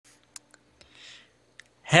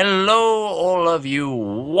Hello, all of you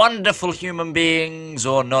wonderful human beings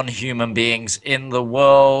or non-human beings in the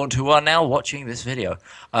world who are now watching this video.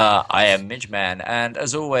 I am Midgeman, and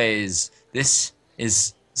as always, this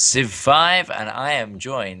is Civ 5, and I am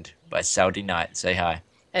joined by Saudi Knight. Say hi.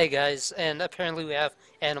 Hey guys, and apparently we have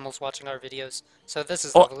animals watching our videos, so this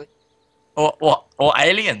is Or, lovely. or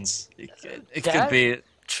aliens. It could That be,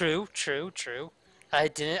 true.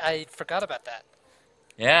 I forgot about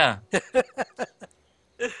yeah, that.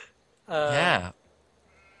 Uh, yeah.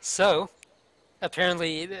 so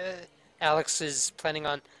apparently Alex is planning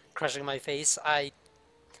on crushing my face. I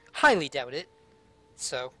highly doubt it.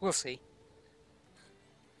 So we'll see.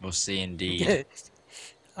 We'll see indeed.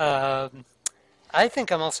 um, I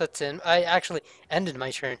think I'm all set to. I actually ended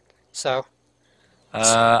my turn, so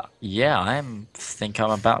Yeah, think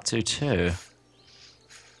I'm about to too.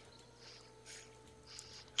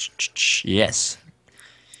 Yes.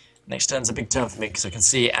 Next turn's a big turn for me because I can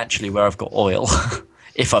see actually where I've got oil.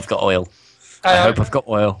 If I've got oil. I uh, hope I've got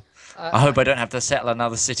oil. I uh, hope I don't have to settle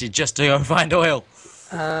another city just to go find oil.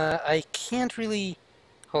 I can't really.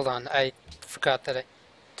 Hold on, I forgot that I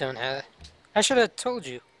don't have. I should have told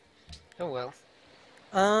you. Oh well.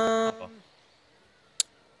 Oh, Um,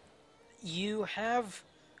 you have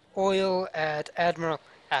oil at Admiral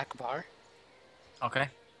Akbar. okay.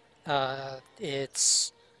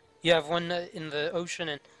 It's you have one in the ocean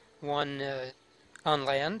and one on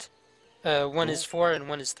land. One Cool. is 4 and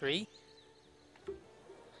one is 3.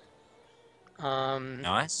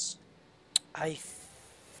 Nice. I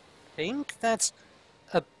think that's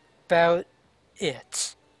about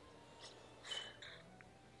it.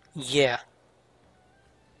 Yeah.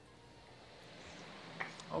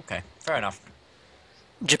 Okay, fair enough.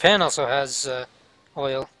 Japan also has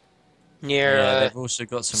oil near Yeah, they've also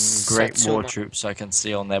got some great war Satsuma. troops I can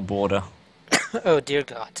see on their border. Oh dear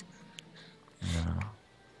God. Yeah.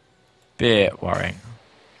 Bit worrying.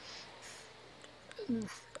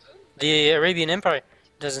 The Arabian Empire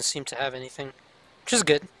doesn't seem to have anything, which is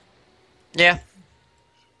good. Yeah.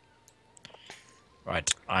 Right,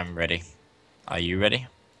 I'm ready. Are you ready?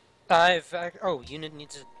 Oh, unit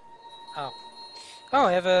needs a. Oh. Oh,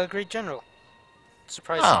 I have a great general.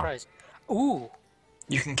 Surprise, Oh, surprise. Ooh,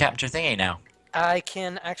 you can capture thingy now. I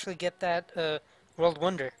can actually get that World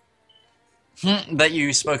Wonder. That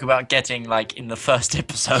you spoke about getting like in the first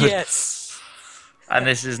episode. Yes. And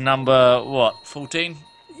this is number what, 14?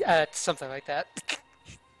 Something like that.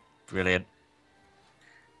 Brilliant.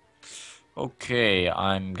 Okay,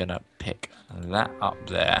 I'm gonna pick that up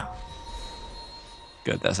there.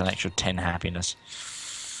 Good, that's an extra 10 happiness.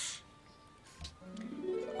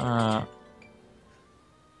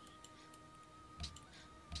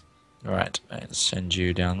 Right, let's send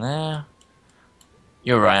you down there.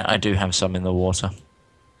 You're right, I do have some in the water.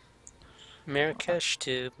 Marrakesh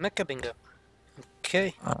to Mecca Bingo.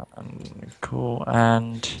 Okay. Cool,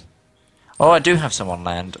 and... Oh, I do have some on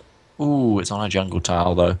land. Ooh, it's on a jungle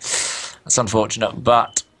tile, though. That's unfortunate,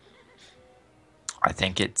 but... I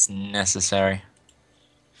think it's necessary.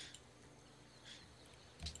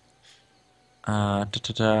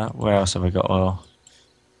 Where else have I got oil?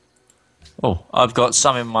 Oh, I've got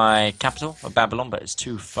some in my capital, Babylon, but it's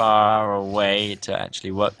too far away to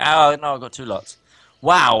actually work. Oh, no, I've got 2 lots.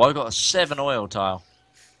 Wow, I've got a 7 oil tile.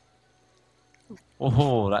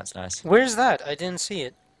 Oh, that's nice. Where's that? I didn't see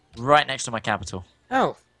it. Right next to my capital.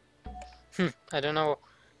 Oh. I don't know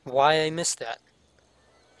why I missed that.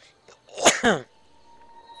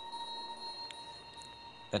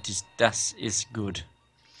 Das is good.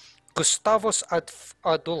 Gustavus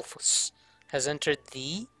Adolphus has entered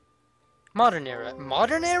the modern era.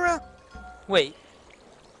 Modern era? Wait,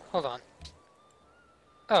 hold on.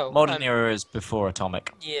 Oh, Modern era is before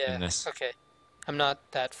atomic yeah, in this. okay. I'm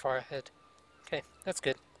not that far ahead. Okay, that's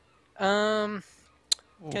good. Um,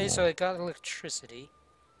 okay, Ooh, so I got electricity.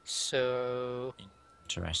 So,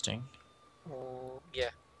 interesting. oh, yeah.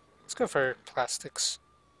 Let's go for plastics.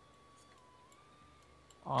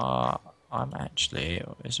 I'm actually...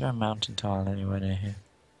 Is there a mountain tile anywhere near here?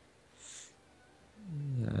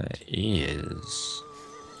 There is.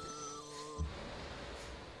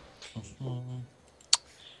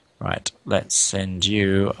 Right, let's send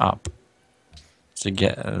you up to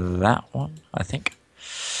get that one, I think.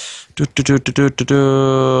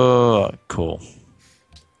 Cool.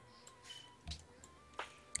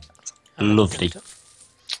 Lovely.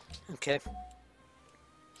 Okay.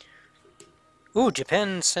 Ooh,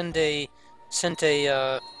 Japan sent a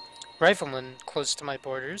rifleman close to my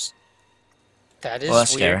borders. That Well,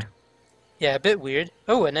 that's is scary. weird. Yeah, a bit weird.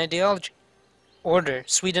 Oh, an ideology. Order.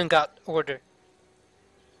 Sweden got order.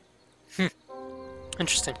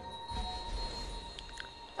 Interesting.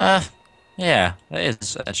 Uh, yeah, it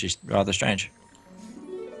is actually rather strange.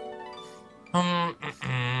 Um, mm,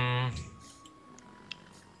 mm.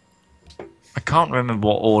 I can't remember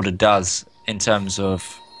what Order does in terms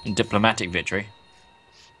of diplomatic victory,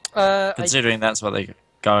 Uh, I considering that's what they're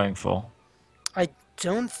going for. I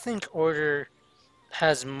don't think Order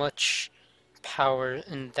has much power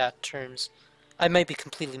in that terms. I might be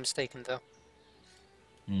completely mistaken though.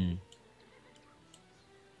 Hmm.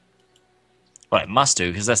 Well, it must do,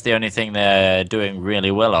 because that's the only thing they're doing really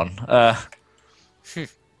well on.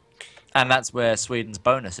 And that's where Sweden's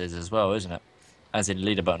bonus is as well, isn't it? As in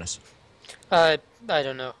leader bonus. I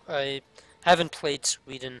don't know. I haven't played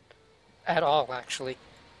Sweden at all, actually.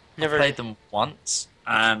 I Never. played them once,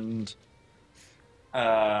 and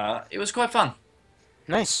it was quite fun.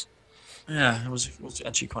 Nice. Yeah, it was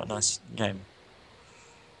actually quite a nice game.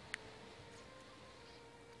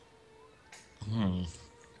 Hmm.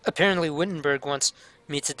 Apparently, Wittenberg wants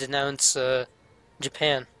me to denounce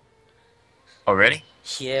Japan. Already?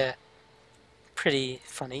 Yeah, pretty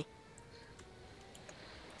funny.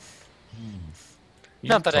 You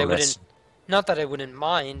Not that I told wouldn't, us. not that I wouldn't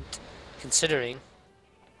mind considering,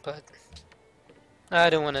 but I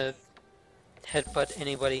don't want to headbutt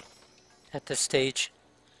anybody at this stage.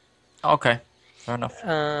 Okay, fair enough.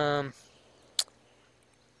 Come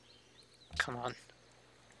on.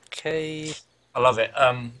 Okay. I love it.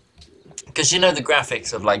 Because you know the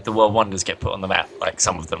graphics of like the world wonders get put on the map, like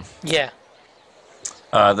some of them. Yeah.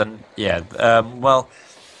 Then yeah. Well,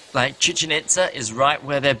 like Chichen Itza is right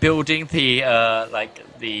where they're building the like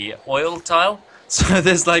the oil tile. So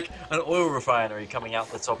there's like an oil refinery coming out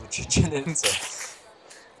the top of Chichen Itza.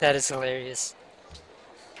 That is hilarious.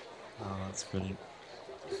 Oh, that's brilliant.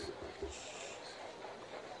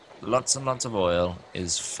 Lots and lots of oil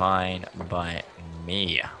is fine by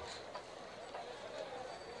me.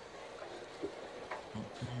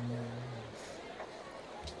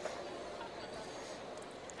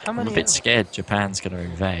 How I'm a many? bit scared Japan's going to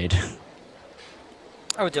invade.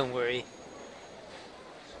 Oh, don't worry.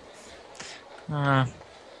 I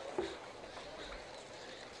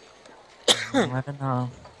don't know.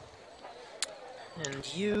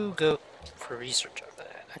 And you go for research of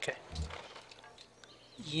that. Okay.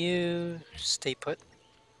 You stay put.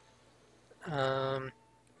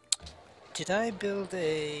 Did I build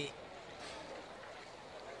a...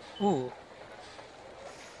 Ooh.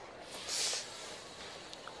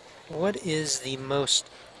 What is the most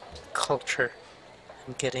culture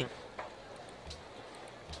I'm getting?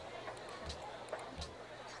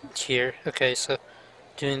 Here. Okay, so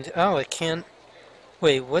doing... Oh, I can't...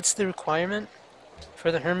 Wait, what's the requirement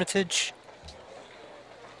for the Hermitage?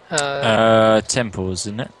 Temples,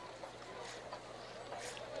 isn't it?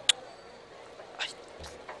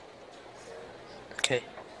 Okay.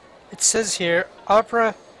 It says here,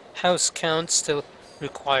 Opera House count still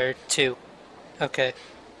required 2. Okay.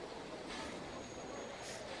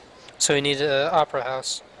 So we need an Opera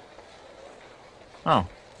House. Oh,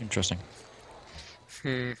 interesting.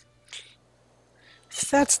 If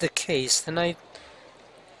that's the case, then I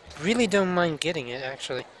really don't mind getting it,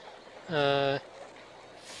 actually. And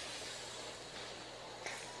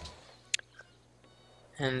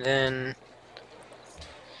then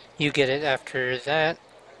you get it after that.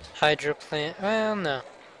 Hydro plant. Well, no.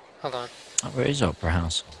 Hold on. Oh, where is Opera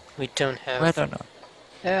House? We don't have I don't know.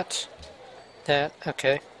 that. That.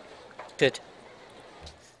 Okay. Good.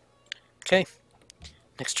 Okay.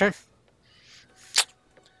 Next turn.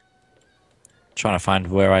 Trying to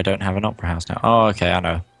find where I don't have an Opera House now. Oh, okay, I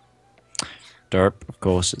know. Derp, of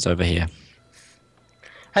course, it's over here.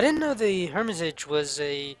 I didn't know the Hermitage was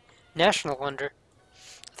a national wonder.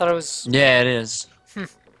 I thought it was. Yeah, it is.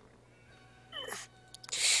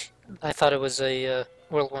 I thought it was a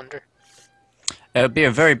world wonder. It would be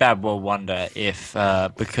a very bad world wonder if,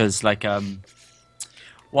 because like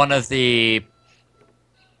one of the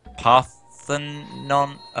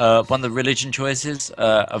Parthenon, one of the religion choices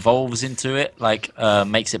evolves into it, like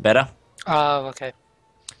makes it better. Oh, okay.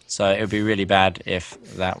 So it would be really bad if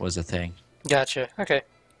that was a thing. Gotcha. Okay.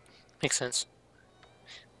 Makes sense.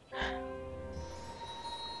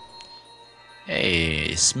 Hey,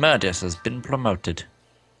 Smurdis has been promoted.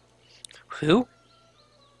 Who?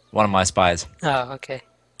 One of my spies. Oh, okay.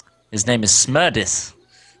 His name is Smurdis.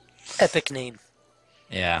 Epic name.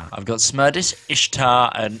 Yeah, I've got Smurdis,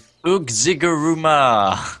 Ishtar, and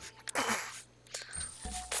Ugzigaruma.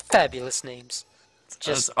 Fabulous names.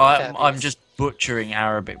 Just I'm fabulous. just butchering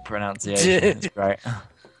Arabic pronunciation. It's great.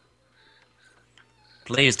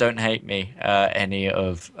 Please don't hate me, any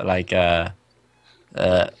of like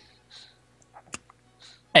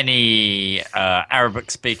any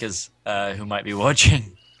Arabic speakers who might be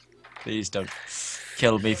watching. Please don't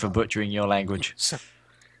kill me for butchering your language. So,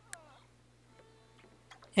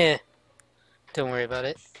 yeah, don't worry about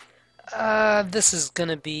it. This is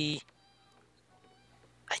gonna be...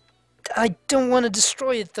 I don't want to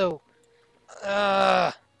destroy it, though.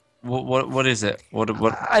 What is it? What?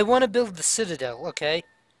 I want to build the citadel, okay?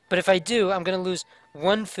 But if I do, I'm gonna lose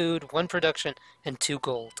 1 food, 1 production, and 2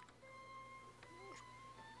 gold.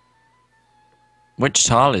 Which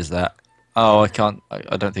tile is that? Oh, I can't.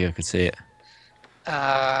 I don't think I could see it.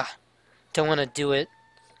 Don't want to do it.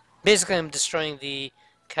 Basically, I'm destroying the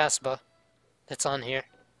Casbah that's on here.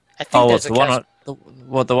 I think Oh, there's a the one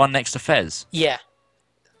Casbah. the one next to Fez? Yeah.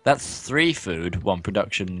 That's 3 food, 1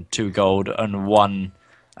 production, 2 gold, and 1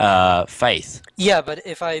 faith. Yeah, but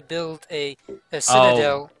if I build a Oh,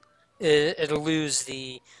 citadel, it'll lose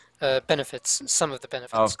the benefits, some of the oh,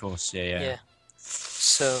 benefits. of course, yeah, Yeah.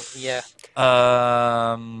 So, yeah.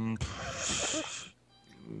 I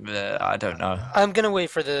don't know. I'm gonna wait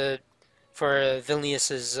for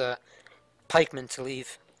Vilnius's pikemen to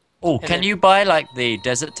leave. Oh, And can then- you buy like the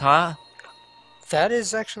desert tire? That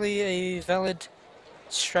is actually a valid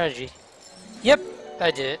strategy. Yep, I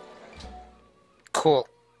did it. Cool.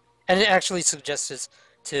 And it actually suggests us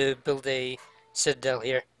to build a citadel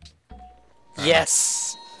here.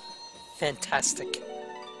 Yes! Fantastic.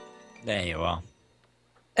 There you are.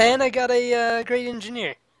 And I got a great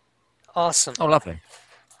engineer. Awesome. Oh, lovely.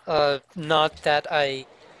 Not that I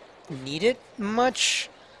need it much.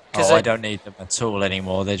 Oh, I don't need them at all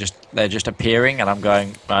anymore. They're just appearing, and I'm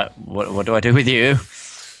going. Right, what do I do with you?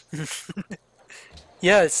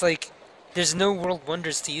 Yeah, it's like there's no world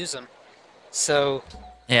wonders to use them. So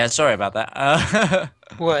Yeah, sorry about that.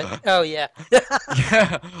 what? Oh yeah.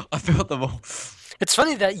 Yeah, I built them all. It's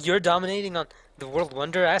funny that you're dominating on the world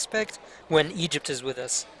wonder aspect when Egypt is with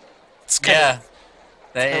us. It's kind Yeah, of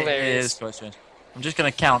that hilarious. is quite strange. I'm just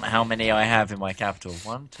gonna count how many I have in my capital.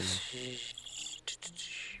 1, 2.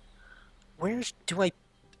 Where do I?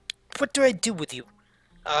 What do I do with you?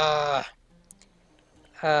 Um.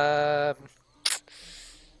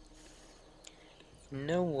 You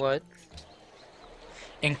know what?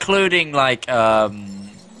 Including like the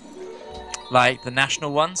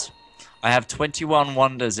national ones. I have 21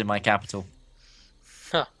 wonders in my capital.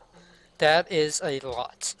 Huh. That is a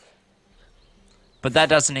lot. But that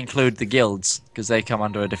doesn't include the guilds, because they come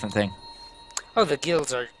under a different thing. Oh, the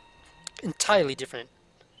guilds are entirely different.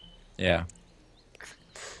 Yeah.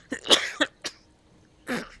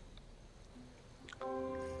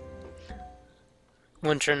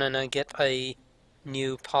 One turn and I get a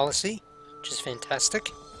new policy, which is fantastic.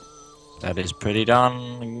 That is pretty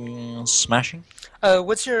darn smashing.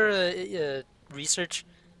 What's your research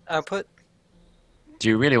output? Do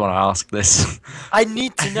you really want to ask this? I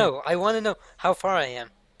need to know. I want to know how far I am.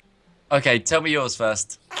 Okay, tell me yours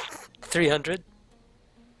first. 300?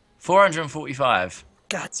 445.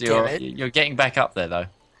 God So damn it. you're getting back up there, though.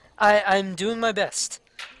 I'm doing my best.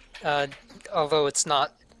 Although it's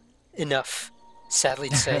not enough, sadly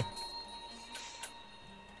to say.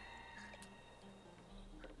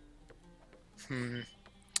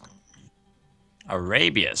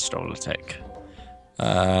 Arabia stole a tech.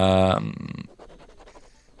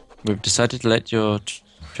 We've decided to let your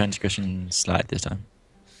transgression slide this time.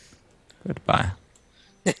 Goodbye.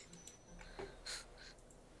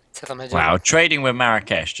 Tell them I do. Wow, trading with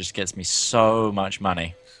Marrakesh just gets me so much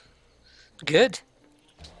money. Good.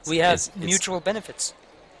 We have It's- mutual benefits.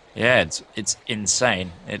 Yeah, it's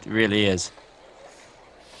insane. It really is.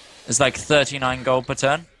 It's like 39 gold per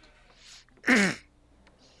turn.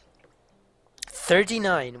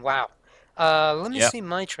 39. Wow. Let me Yep. see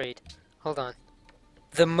my trade. Hold on.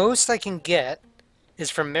 The most I can get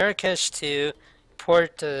is from Marrakesh to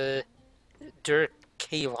Port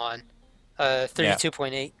Durkalon.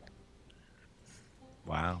 32.8.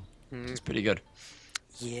 Wow, Mm, it's pretty good.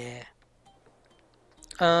 yeah.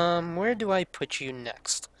 Where do I put you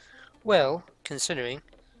next? Well, considering,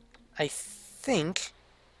 I think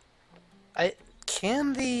I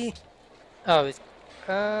can the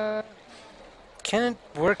can it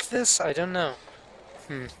work this? I don't know.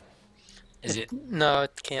 Is it? No,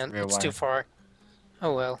 it can't. Real It's too wide. far.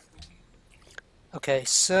 Oh well. Okay,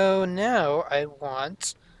 so now I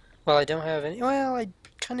want. Well, I don't have any. Well, I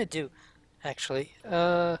kind of do, actually.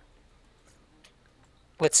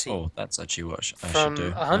 Let's see. Oh, that's actually what I should From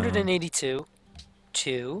do. 182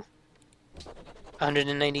 to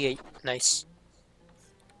 198. Nice.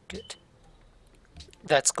 Good.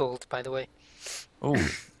 That's gold, by the way. Oh,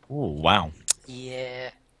 wow.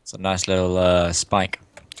 Yeah. It's a nice little spike.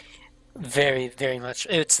 Very, very much.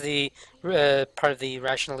 It's the part of the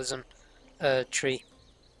rationalism tree.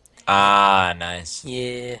 Ah, nice.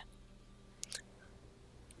 Yeah.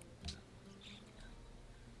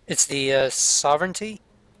 It's the sovereignty.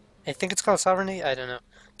 I think it's called sovereignty. I don't know.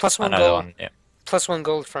 Plus one Another gold. one. Yeah. Plus one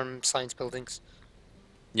gold from science buildings.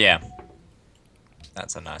 Yeah,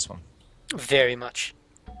 that's a nice one. Very much.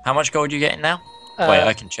 How much gold are you getting now? Wait, Uh,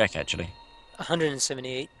 I can check actually.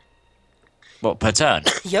 178. What, per turn?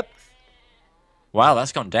 Yep. Wow,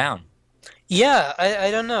 that's gone down. Yeah,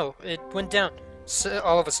 I don't know. It went down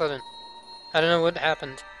all of a sudden. I don't know what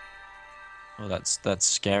happened. Well, that's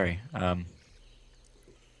scary.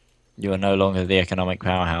 You are no longer the economic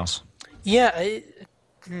powerhouse Yeah,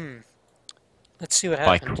 hmm. Let's see what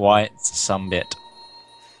by happened. quite some bit.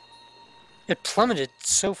 It plummeted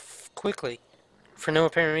so quickly for no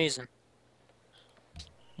apparent reason.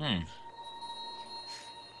 Hmm.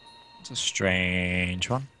 It's a strange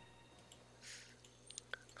one.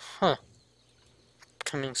 Huh.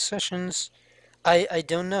 Coming sessions. I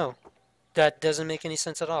don't know. That doesn't make any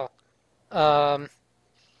sense at all. Um,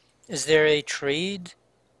 is there a trade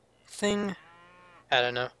thing? I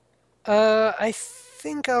don't know. I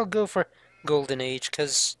think I'll go for Golden Age,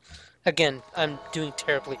 because, again, I'm doing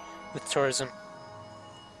terribly with tourism.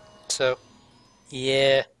 So,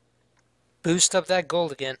 yeah. Boost up that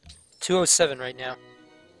gold again. 207 right now.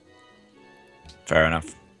 Fair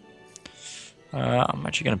enough. I'm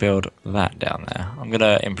actually going to build that down there. I'm going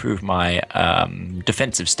to improve my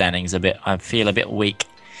defensive standings a bit. I feel a bit weak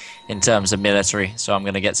in terms of military, so I'm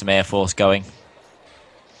going to get some air force going.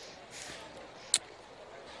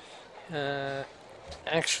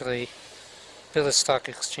 Actually, build a stock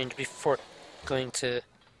exchange before going to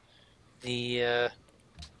the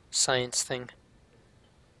science thing.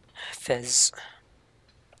 Fez.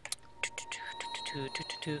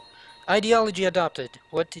 Ideology adopted.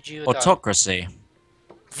 What did you adopt? Autocracy.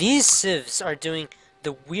 These civs are doing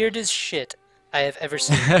the weirdest shit I have ever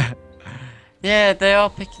seen. Yeah, they are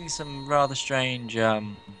picking some rather strange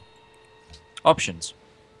options.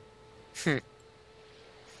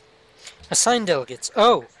 Assign delegates.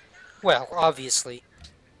 Oh, well, obviously.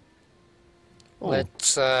 Ooh.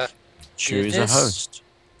 Let's do Choose a this. host.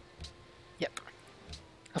 Yep.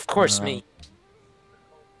 Of course, me.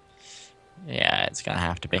 Yeah, it's gonna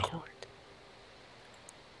have to be.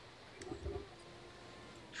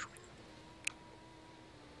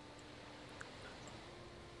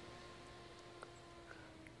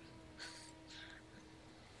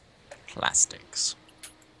 Plastics.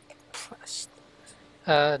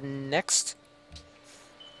 Next.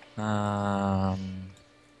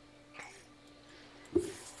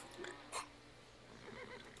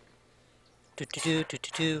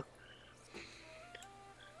 Do.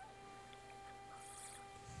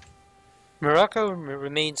 Morocco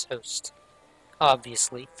remains host,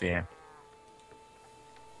 obviously. Yeah.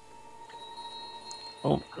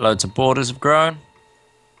 Oh, loads of borders have grown.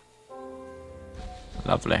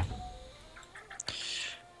 Lovely.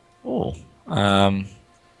 Oh,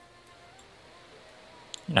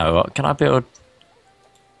 you know what? Can I build?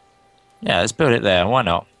 Yeah, let's build it there. Why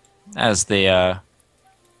not? As the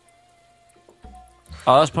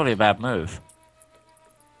oh, that's probably a bad move.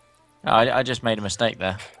 I just made a mistake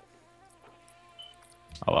there.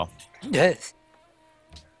 Oh well. Yes.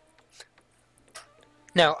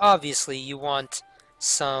 Now, obviously, you want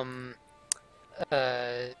some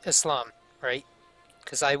Islam, right?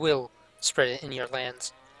 Because I will spread it in your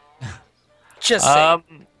lands. Just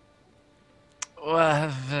saying.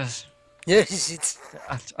 Well, Yes,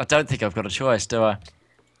 I don't think I've got a choice, do I?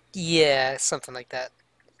 yeah, something like that.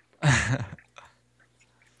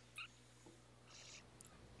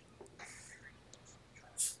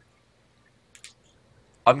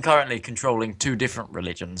 I'm currently controlling two different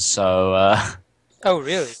religions, so Oh,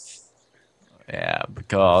 really? yeah,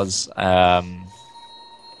 because I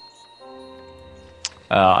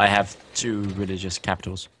have two religious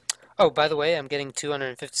capitals. Oh, by the way, I'm getting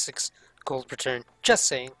 256 gold per turn. Just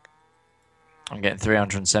saying. I'm getting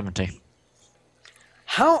 370.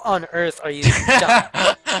 How on earth are you dumb?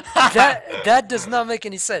 That does not make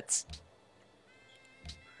any sense.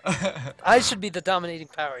 I should be the dominating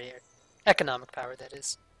power here. Economic power, that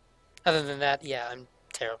is. Other than that, yeah, I'm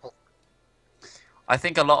terrible. I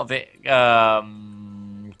think a lot of it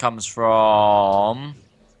comes from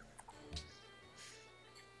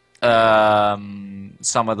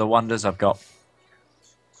some of the wonders I've got.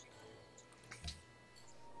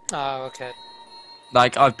 Oh, okay.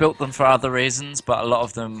 Like, I've built them for other reasons, but a lot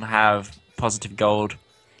of them have positive gold,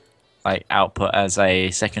 like, output as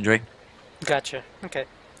a secondary. Gotcha. Okay.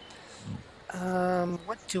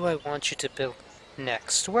 What do I want you to build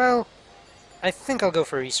next? Well, I think I'll go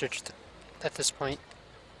for research at this point.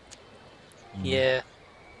 Yeah.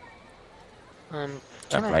 Don't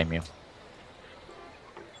blame you.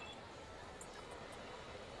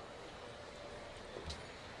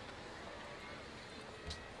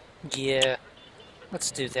 Yeah,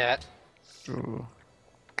 let's do that. Ooh.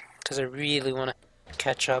 Because I really want to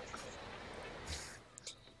catch up.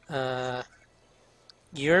 Uh,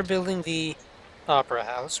 you're building the opera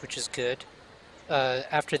house, which is good.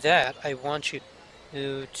 After that, I want you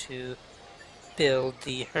to build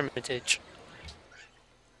the hermitage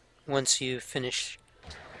once you finish.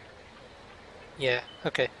 Yeah,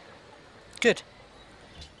 okay, good.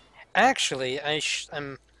 Actually,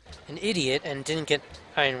 I'm an idiot and didn't get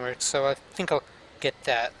ironwork, so I think I'll get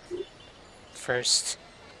that first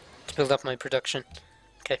to build up my production.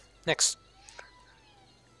 Okay, next.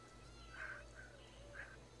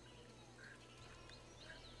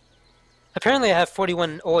 Apparently I have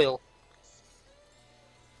 41 oil.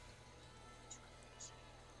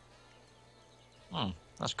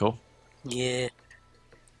 That's cool. Yeah.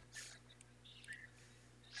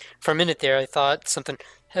 For a minute there, I thought something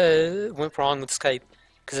went wrong with Skype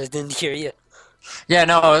because I didn't hear you. Yeah,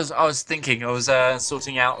 no, I was thinking, I was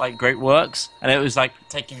sorting out like great works, and it was like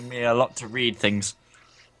taking me a lot to read things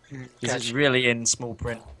because it's Gotcha. really in small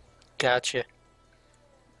print. Gotcha.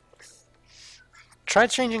 Try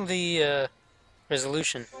changing the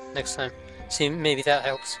resolution next time. See, maybe that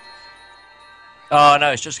helps. Oh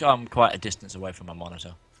no, it's just I'm quite a distance away from my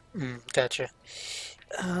monitor. Gotcha.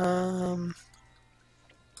 Um,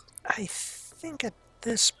 I think at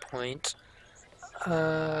this point,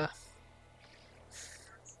 uh,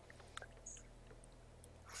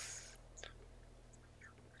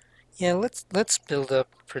 yeah, let's build up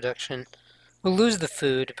production. We'll lose the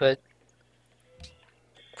food, but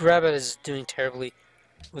Rabbit is doing terribly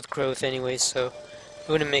with growth anyway, so it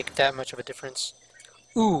wouldn't make that much of a difference.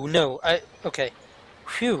 Ooh, no, okay.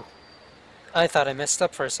 Phew, I thought I messed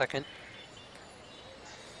up for a second.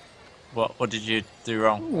 What did you do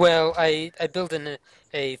wrong? Well, I built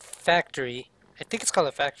a factory. I think it's called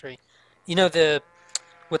a factory. You know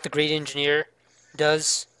what the great engineer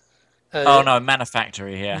does? Oh Uh, no,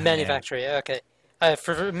 manufactory. Yeah. manufactory. Okay.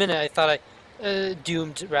 For a minute, I thought I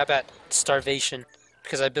doomed Rabbit to starvation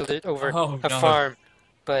because I built it over Oh a no. farm,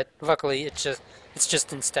 but luckily it's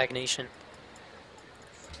just in stagnation.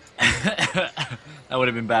 That would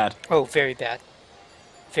have been bad. Oh, very bad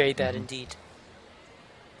Hmm. indeed.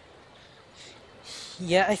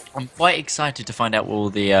 Yeah, I'm quite excited to find out what all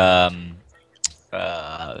the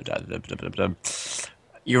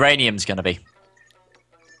uranium's gonna be.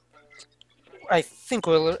 I think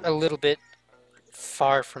we're a little bit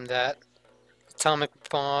far from that. Atomic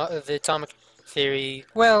bomb, the atomic theory.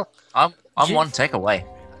 Well, I'm one take away.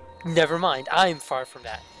 never mind. I'm far from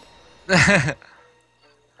that.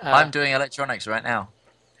 Uh, I'm doing electronics right now.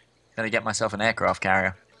 Gonna get myself an aircraft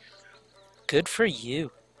carrier. good for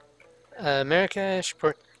you. America,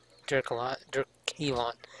 support Dirkalon.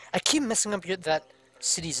 I keep messing up that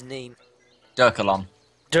city's name. Durkalon.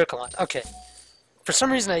 Dirkalon. Okay. For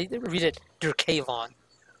some reason, I read it Dirkalon.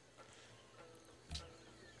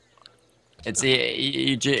 It's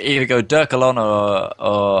you either go Durkalon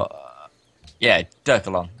or yeah,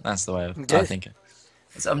 Durkalon. That's the way I think it.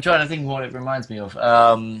 So I'm trying to think what it reminds me of.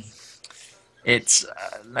 It's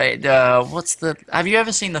like what's the? Have you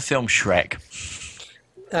ever seen the film Shrek?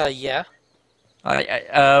 Yeah.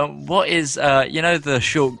 What is you know the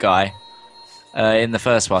short guy in the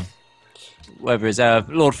first one? Whether it's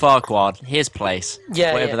Lord Farquaad, his place,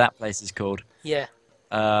 Yeah, whatever yeah, that place is called. yeah.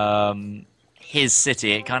 His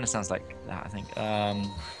city. It kind of sounds like that. I think. Uh,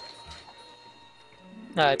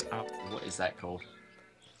 Oh, what is that called?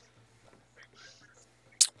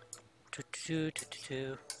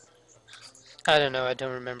 I don't know. I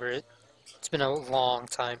don't remember it. It's been a long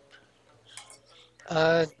time.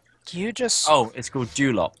 Uh, you just Oh, it's called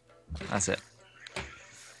Dulop. That's it.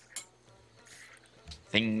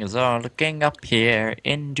 Things are looking up here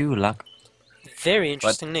in Dulop. very But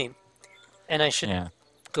interesting name, and I should yeah,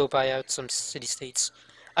 go buy out some city-states.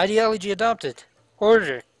 Ideology adopted.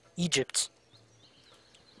 Order. Egypt.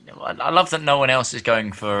 I love that no one else is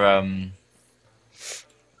going for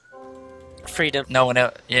Freedom. no one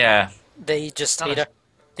else. Yeah, They just Kind of-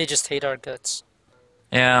 they just hate our guts.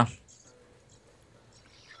 yeah.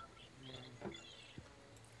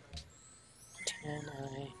 Can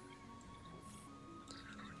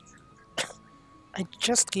I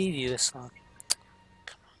just gave you a song.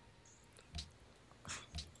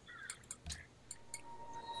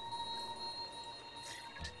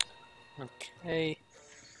 Okay.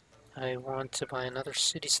 I want to buy another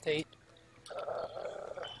city-state.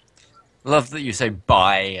 Love that you say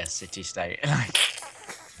buy a city state.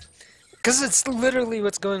 Because it's literally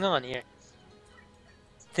what's going on here.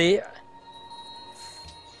 They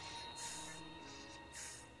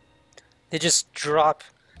just drop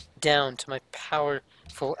down to my power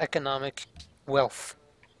full economic wealth.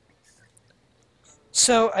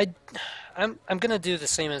 So I'm gonna do the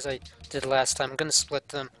same as I did last time. I'm gonna split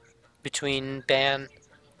them between ban.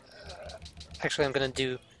 Actually, I'm gonna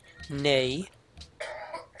do nay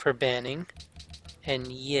for banning and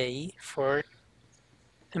yay for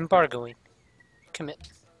embargoing. Commit.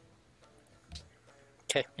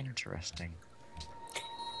 Okay. Interesting.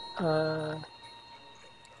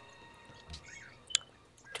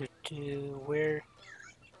 Where?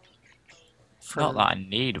 Not that I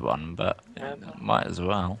need one, but might as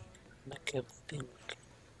well. Make a big.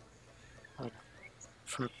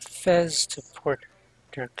 From Fez to Port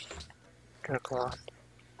Dirklon.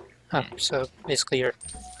 Oh, so basically your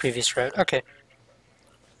previous route. Okay.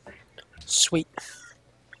 Sweet.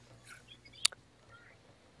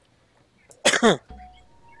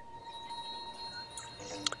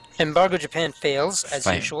 Embargo Japan fails, as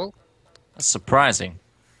usual. That's surprising.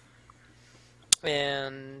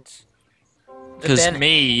 And... Because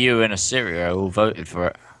me, you, and Assyria all voted for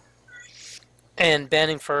it. And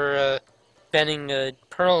banning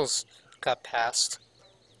pearls got passed.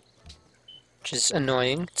 Which is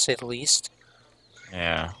annoying, to say the least.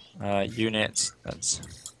 Yeah. Units, that's...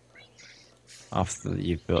 After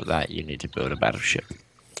you've built that, you need to build a battleship.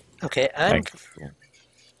 Okay,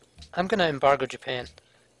 I'm gonna embargo Japan.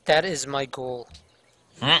 That is my goal.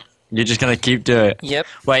 You're just gonna keep doing it? Yep.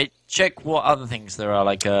 Wait, check what other things there are,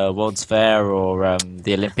 like World's Fair or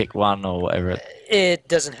the Olympic one or whatever. It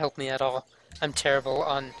doesn't help me at all. I'm terrible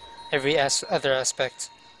on every other aspect.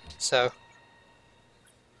 So.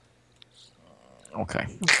 Okay.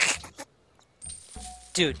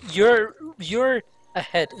 Dude, you're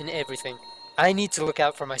ahead in everything. I need to look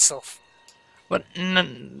out for myself. But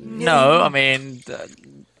no, I mean,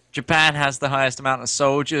 Japan has the highest amount of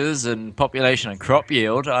soldiers and population and crop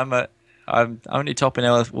yield. I'm only topping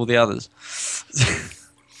all the others.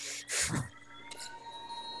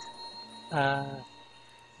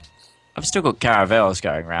 I've still got caravels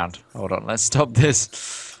going around. Hold on, let's stop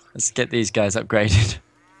this. Let's get these guys upgraded.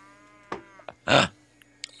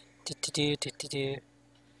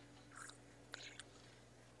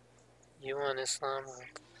 You want Islam?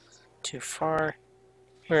 Too far.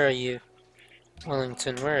 Where are you?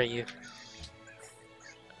 Wellington, where are you?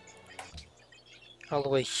 All the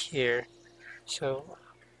way here. So, I'll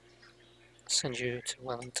send you to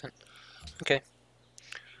Wellington. Okay.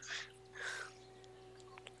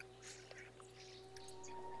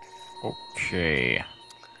 Okay.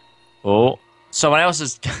 Oh, someone else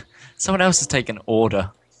has taken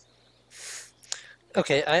order.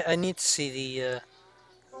 Okay, I need to see the,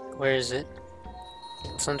 where is it?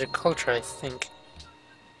 It's under culture, I think.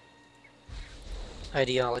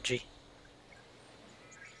 Ideology.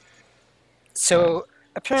 So,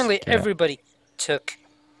 apparently everybody took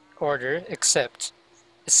order except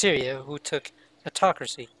Assyria, who took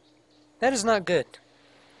autocracy. That is not good.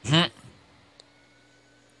 It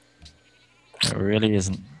really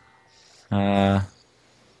isn't. And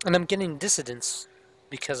I'm getting dissidents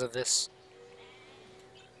because of this.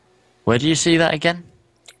 Where do you see that again?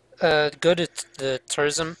 Go to the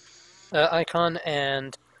tourism icon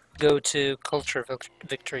and go to culture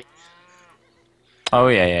victory. Oh,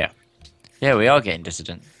 yeah. Yeah, we are getting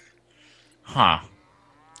dissident. Huh.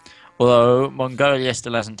 Although, Mongolia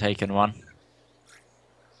still hasn't taken one.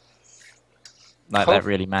 Like, that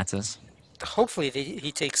really matters. Hopefully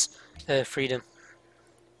he takes freedom.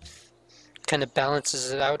 Kind of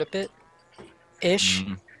balances it out a bit. Ish.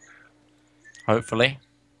 Hopefully.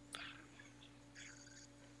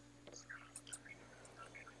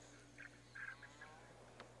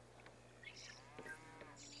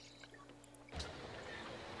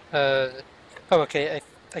 Oh, okay,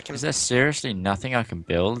 I can... Is there seriously nothing I can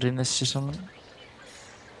build in this system?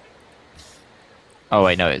 Oh,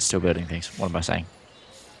 wait, no, it's still building things. What am I saying?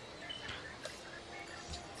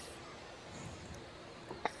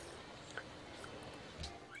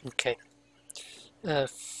 Okay.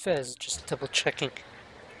 Fez, just double checking.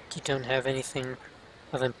 You don't have anything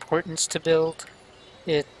of importance to build?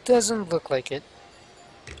 It doesn't look like it.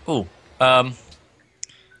 Oh,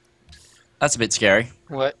 that's a bit scary.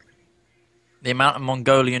 What? The amount of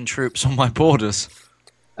Mongolian troops on my borders.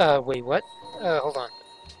 Wait, what? Hold on.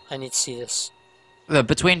 I need to see this.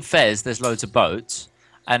 Between Fez, there's loads of boats,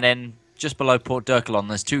 and then just below Port Dirklon,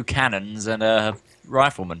 there's 2 cannons and a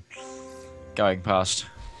rifleman going past.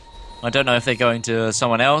 I don't know if they're going to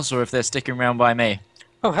someone else or if they're sticking around by me.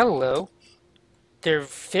 Oh, hello. They're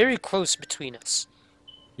very close between us.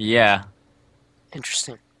 Yeah.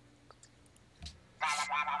 Interesting.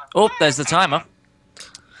 Oh, there's the timer.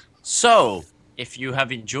 So, if you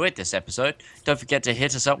have enjoyed this episode, don't forget to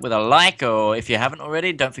hit us up with a like, or if you haven't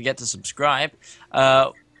already, don't forget to subscribe.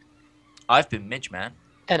 I've been Midgeman.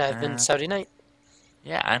 And I've been Saudi Knight.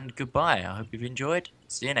 Yeah, and goodbye. I hope you've enjoyed.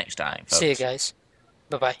 See you next time, folks. See you guys.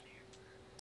 Bye-bye.